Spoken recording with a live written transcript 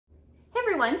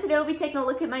everyone, today we'll be taking a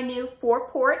look at my new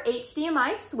 4-port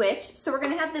HDMI switch. So we're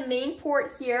going to have the main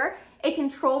port here, a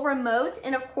control remote,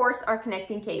 and of course our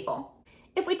connecting cable.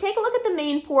 If we take a look at the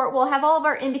main port, we'll have all of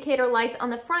our indicator lights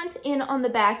on the front, and on the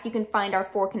back you can find our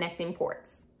 4 connecting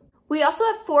ports. We also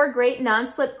have 4 great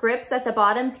non-slip grips at the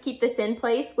bottom to keep this in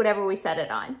place whatever we set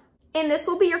it on. And this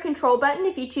will be your control button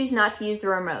if you choose not to use the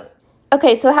remote.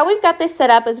 Okay, so how we've got this set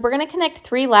up is we're going to connect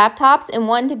 3 laptops and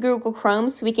 1 to Google Chrome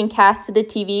so we can cast to the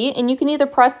TV, and you can either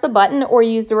press the button or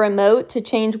use the remote to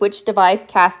change which device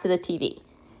casts to the TV.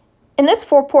 And this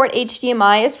 4-port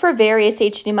HDMI is for various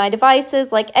HDMI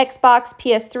devices like Xbox,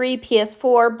 PS3,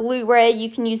 PS4, Blu-ray.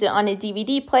 You can use it on a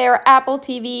DVD player, Apple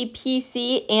TV,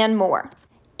 PC, and more.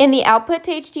 And the output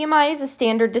to HDMI is a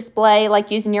standard display like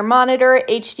using your monitor,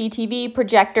 HDTV,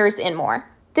 projectors, and more.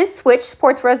 This switch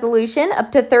supports resolution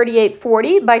up to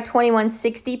 3840 by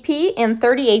 2160p and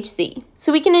 30Hz.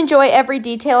 So we can enjoy every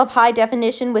detail of high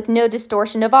definition with no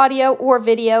distortion of audio or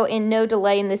video and no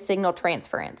delay in the signal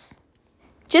transference.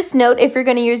 Just note, if you're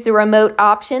going to use the remote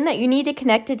option, that you need to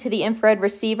connect it to the infrared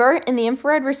receiver, and the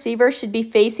infrared receiver should be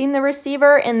facing the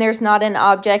receiver and there's not an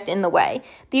object in the way.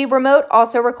 The remote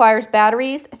also requires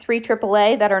batteries, 3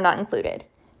 AAA that are not included.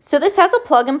 So this has a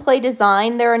plug-and-play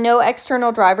design. There are no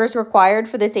external drivers required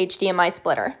for this HDMI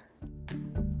splitter.